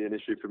not going to be an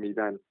issue for me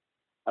then.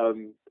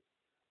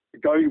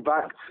 Going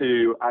back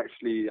to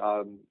actually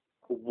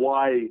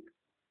why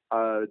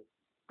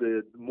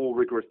the more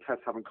rigorous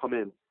tests haven't come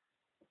in.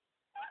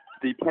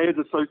 the Players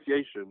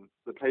Association,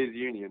 the Players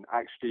Union,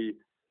 actually,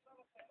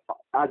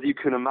 as you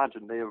can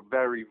imagine, they are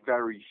very,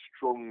 very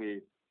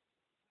strongly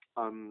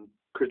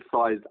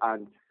criticised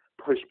and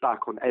pushed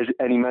back on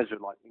any measure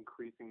like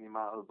increasing the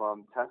amount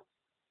of tests,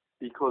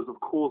 because of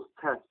course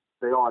tests,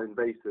 they are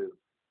invasive,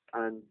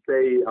 and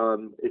they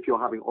if you're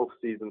having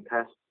off-season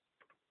tests,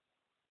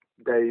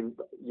 you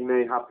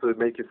may have to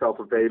make yourself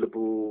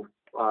available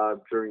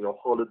during your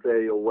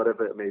holiday or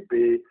whatever it may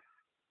be.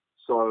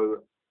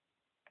 So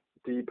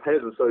the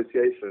Players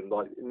Association,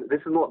 like,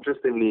 this is not just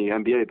in the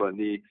NBA, but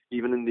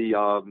even in the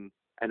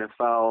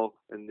NFL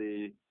and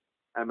the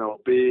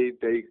MLB,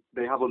 they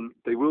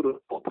wield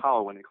a lot of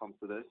power when it comes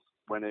to this,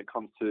 when it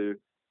comes to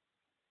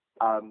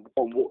on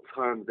what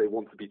terms they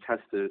want to be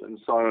tested. And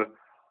so,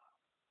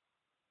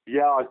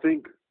 yeah, I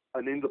think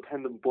an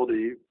independent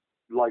body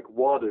like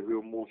WADA, who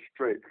are more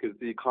strict, because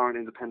the current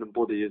independent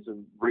body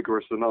isn't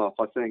rigorous enough,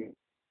 I think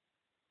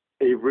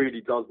it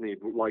really does need,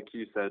 like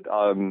you said,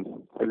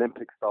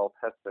 Olympic-style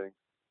testing.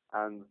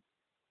 And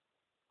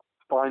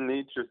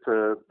finally, just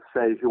to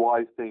say who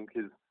I think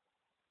is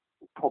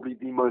probably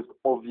the most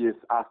obvious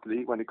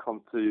athlete when it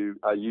comes to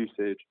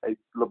usage, it's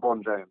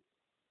LeBron James.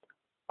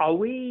 Are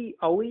we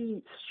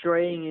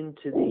straying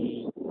into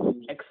the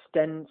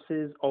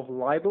extenses of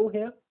libel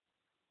here?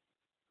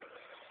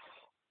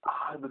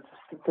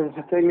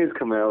 The thing is,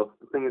 Kamel,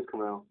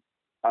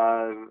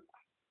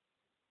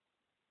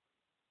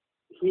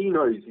 he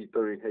knows he's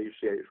doing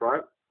HGH,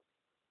 right?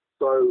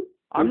 So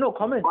I'm not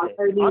commenting.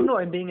 I'm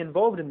not being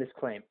involved in this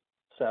claim,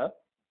 sir.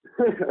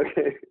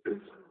 Okay,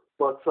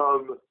 but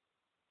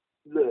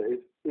look,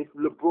 if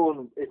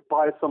LeBron, if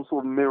by some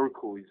sort of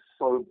miracle he's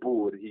so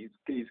bored,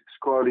 he's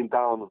scrolling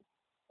down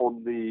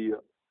on the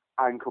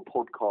Anchor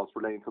podcast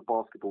relating to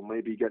basketball,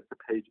 maybe he gets to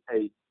page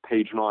 8,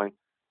 page 9,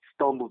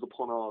 stumbles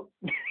upon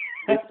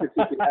this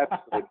specific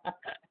episode.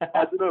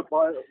 I don't know,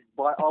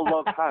 by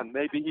Allah's hand,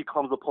 maybe he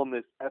comes upon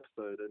this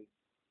episode, and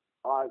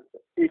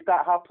if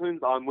that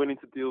happens, I'm willing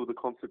to deal with the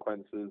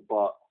consequences,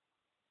 but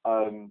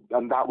and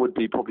that would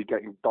be probably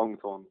getting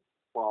dunked on.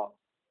 But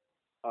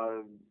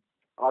I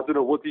don't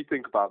know. What do you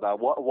think about that?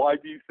 Why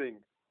do you think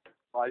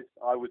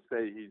I would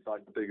say he's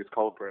like the biggest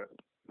culprit?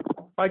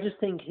 I just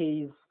think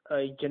he's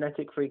a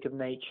genetic freak of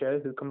nature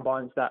who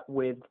combines that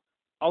with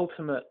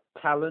ultimate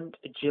talent,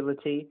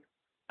 agility,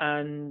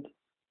 and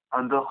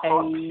a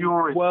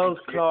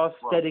world-class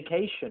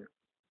dedication.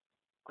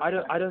 I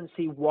don't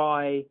see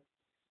why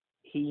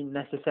he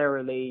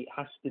necessarily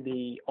has to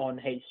be on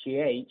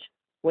HGH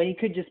when he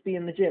could just be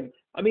in the gym.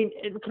 I mean,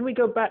 can we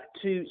go back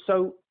to,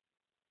 so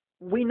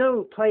we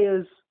know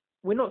players,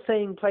 we're not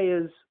saying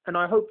players, and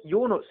I hope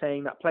you're not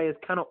saying that players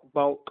cannot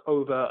bulk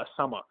over a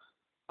summer.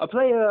 A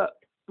player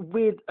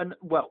with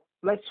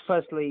let's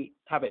firstly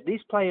have it.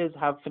 These players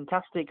have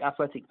fantastic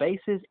athletic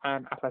bases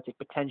and athletic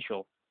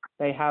potential.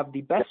 They have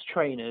the best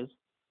trainers,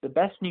 the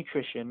best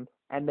nutrition,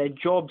 and their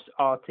jobs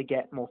are to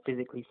get more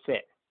physically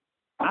fit.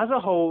 As a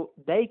whole,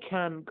 they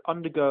can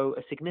undergo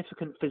a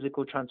significant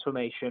physical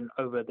transformation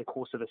over the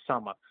course of the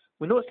summer.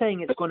 We're not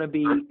saying it's going to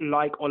be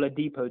like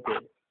Oladipo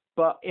did,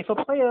 but if a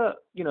player,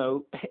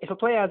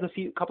 has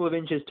a couple of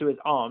inches to his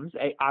arms,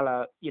 a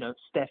la,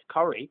 Steph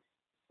Curry,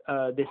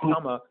 this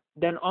summer,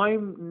 then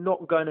I'm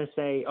not going to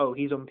say, oh,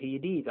 he's on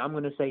PEDs. I'm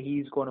going to say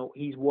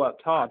he's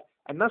worked hard.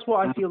 And that's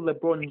what I feel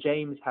LeBron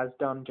James has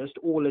done just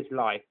all his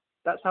life.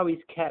 That's how he's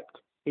kept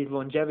his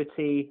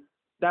longevity.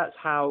 That's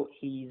how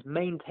he's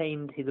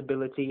maintained his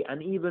ability.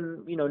 And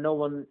even, no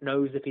one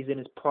knows if he's in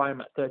his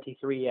prime at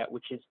 33 yet,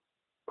 which is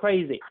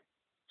crazy.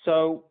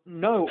 So,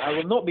 no, I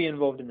will not be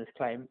involved in this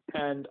claim.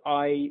 And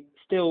I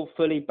still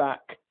fully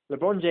back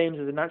LeBron James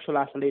as a natural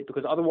athlete,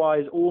 because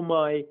otherwise all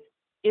my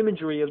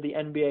imagery of the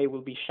NBA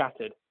will be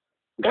shattered.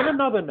 On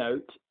another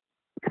note,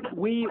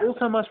 we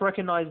also must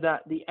recognize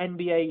that the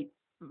NBA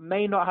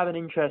may not have an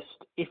interest,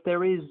 if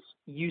there is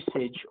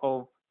usage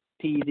of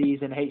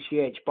PEDs and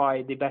HGH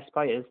by the best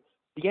players,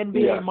 the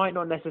NBA might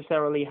not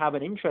necessarily have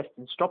an interest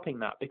in stopping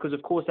that, because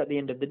of course at the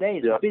end of the day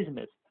it's a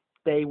business.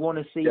 They want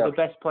to see the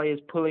best players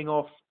pulling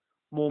off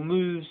more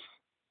moves.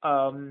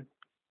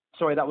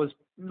 Sorry, that was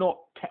not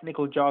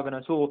technical jargon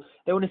at all.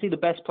 They want to see the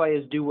best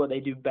players do what they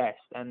do best,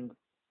 and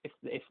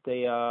if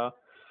the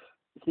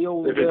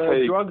old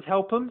drugs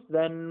help them,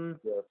 then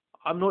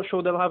I'm not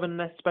sure they'll have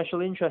a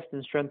special interest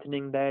in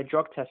strengthening their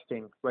drug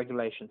testing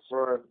regulations.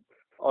 Right.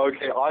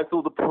 Okay, I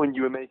thought the point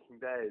you were making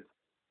there is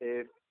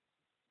if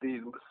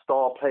these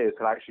star players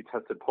had actually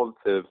tested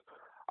positive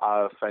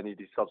for any of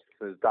these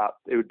substances, that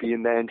it would be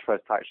in their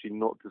interest to actually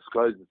not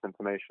disclose this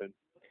information.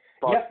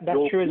 But that's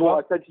true as well.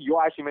 I said to you,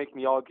 you're actually making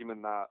the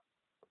argument that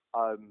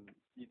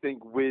you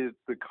think with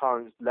the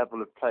current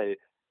level of play,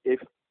 if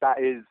that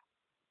is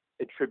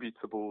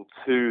attributable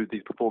to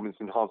these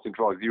performance-enhancing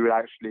drugs, you would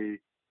actually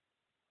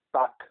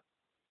back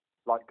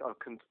like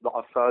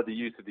a further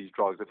use of these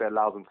drugs if they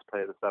allow them to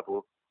play at this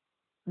level.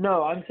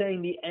 No, I'm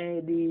saying the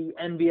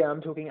NBA,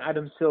 I'm talking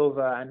Adam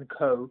Silver and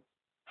co,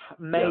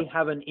 may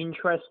have an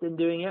interest in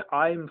doing it.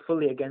 I'm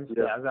fully against it,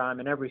 as I'm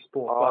in every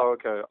sport. Oh,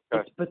 okay.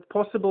 It's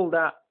possible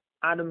that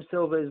Adam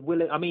Silver is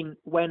willing. I mean,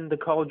 when the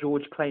Carl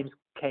George claims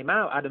came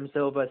out, Adam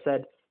Silver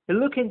said he'll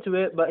look into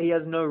it, but he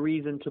has no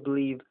reason to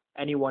believe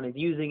anyone is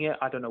using it.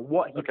 I don't know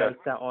what he based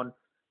that on.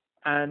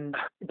 And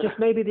just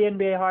maybe the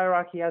NBA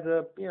hierarchy has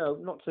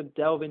not to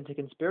delve into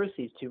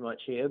conspiracies too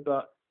much here,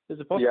 but there's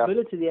a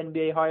possibility the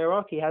NBA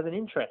hierarchy has an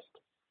interest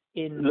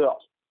in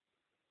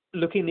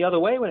looking the other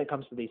way when it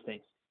comes to these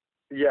things.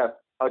 Yeah,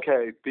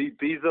 okay.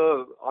 These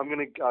are, I'm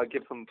going to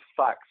give some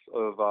facts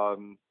of,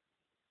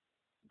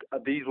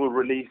 these were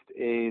released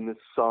in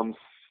some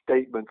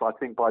statements, I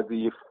think, by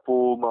the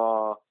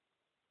former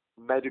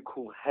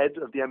medical head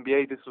of the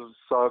NBA. This was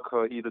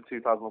circa either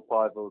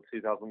 2005 or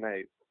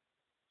 2008.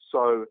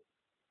 So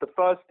the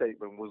first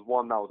statement was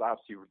one that was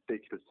absolutely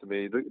ridiculous to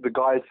me. The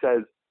guy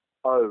says,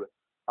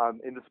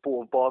 in the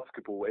sport of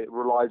basketball, it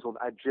relies on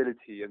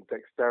agility and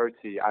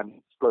dexterity and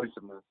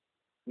explosiveness,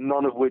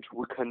 none of which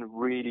can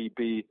really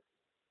be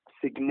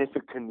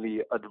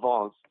significantly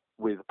advanced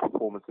with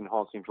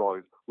performance-enhancing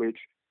drugs, which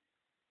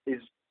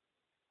is...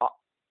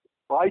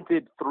 I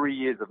did 3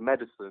 years of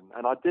medicine,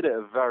 and I did it at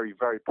a very,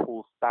 very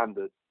poor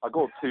standard. I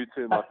got a 2-2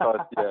 in my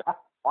first year.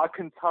 I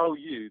can tell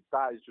you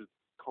that is just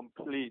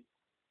complete...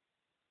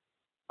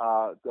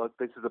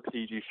 this is a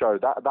PG show.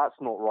 That's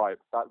not right.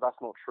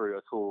 That's not true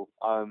at all.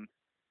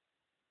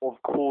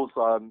 Of course,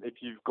 if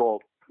you've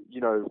got,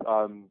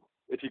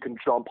 if you can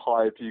jump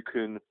high, if you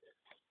can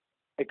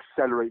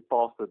accelerate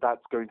faster,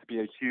 that's going to be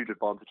a huge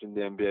advantage in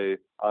the NBA.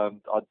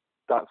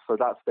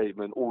 That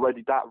statement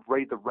already, that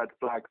raised a red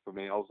flag for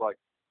me. I was like,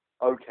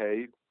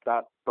 okay,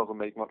 that doesn't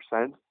make much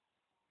sense.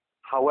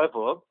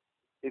 However,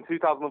 in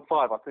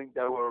 2005, I think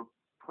there were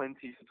 20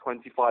 to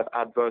 25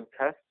 adverse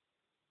tests,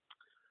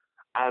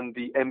 and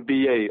the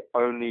NBA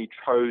only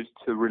chose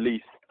to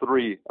release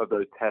 3 of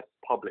those tests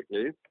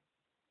publicly.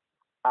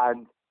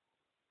 And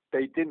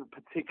they didn't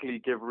particularly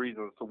give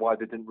reasons to why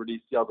they didn't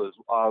release the others.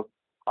 I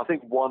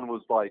think one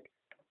was like,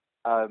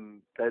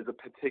 there's a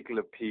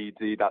particular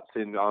PED that's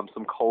in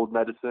some cold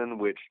medicine,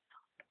 which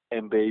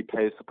NBA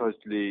players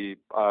supposedly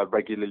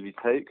regularly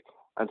take.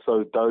 And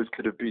so those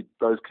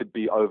could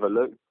be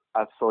overlooked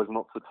so as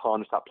not to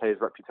tarnish that player's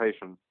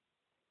reputation.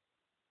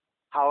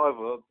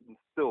 However,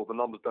 still, the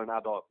numbers don't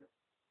add up.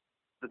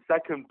 The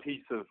second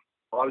piece of,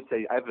 I would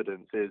say,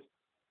 evidence is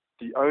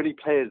the only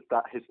players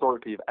that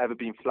historically have ever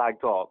been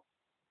flagged up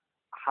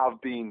have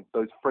been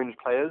those fringe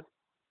players.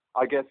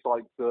 I guess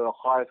like the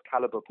highest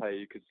caliber player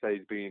you could say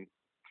has been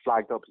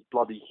flagged up is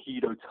bloody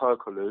Hedo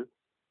Turkoglu.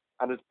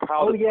 And as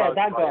proud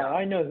that guy.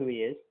 I know who he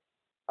is.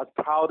 As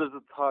proud as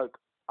a Turk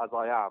as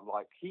I am,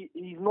 like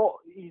he's not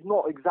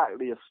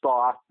exactly a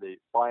star athlete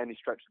by any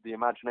stretch of the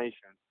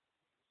imagination.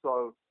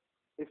 So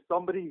if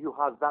somebody who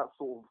has that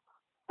sort of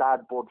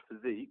dad bod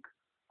physique,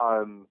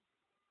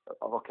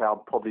 okay, I'm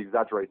probably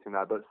exaggerating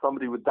that, but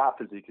somebody with that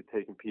physique is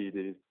taking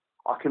PEDs,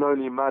 I can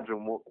only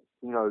imagine what,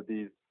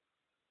 these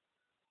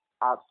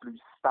absolute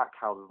stack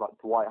houses like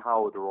Dwight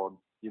Howard are on,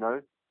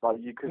 Like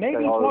you could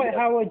maybe Dwight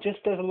Howard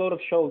just does a lot of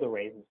shoulder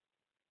raises.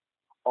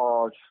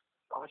 I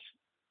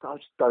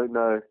just don't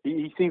know.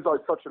 He seems like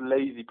such a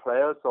lazy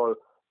player, so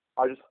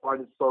I just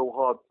find it so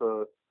hard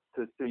to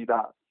see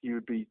that he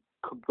would be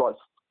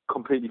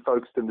completely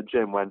focused in the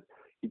gym when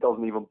he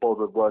doesn't even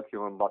bother working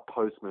on like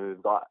post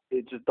moves.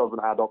 It just doesn't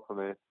add up for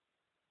me.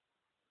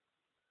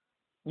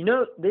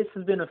 This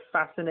has been a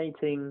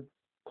fascinating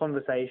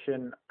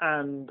conversation,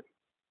 and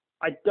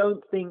I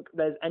don't think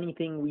there's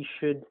anything we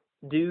should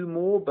do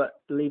more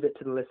but leave it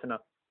to the listener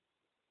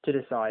to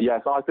decide.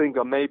 Yes, I think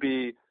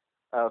maybe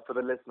for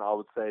the listener, I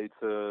would say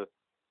to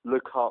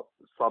look up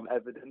some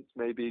evidence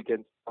maybe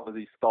against some of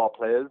these star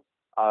players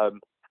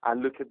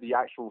and look at the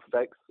actual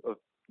effects of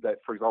that,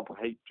 for example,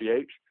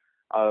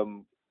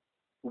 HGH,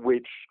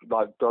 which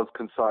like does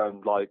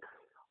concern like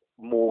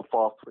more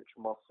fast twitch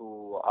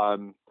muscle,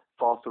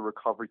 faster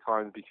recovery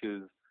times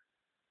because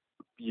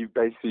you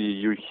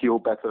heal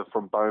better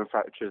from bone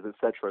fractures,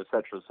 etc.,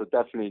 etc. So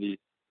definitely,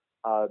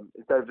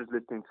 instead of just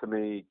listening to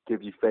me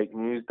give you fake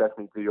news,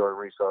 definitely do your own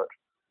research.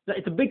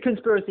 It's a big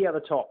conspiracy at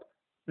the top.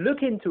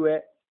 Look into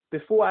it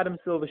before Adam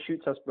Silver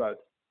shoots us both.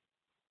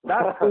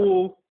 That's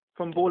all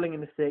from Balling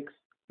in the Six.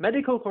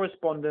 Medical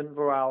correspondent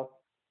Viral,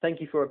 thank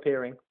you for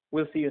appearing.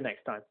 We'll see you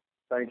next time.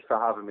 Thanks for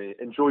having me.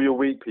 Enjoy your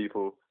week,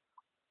 people.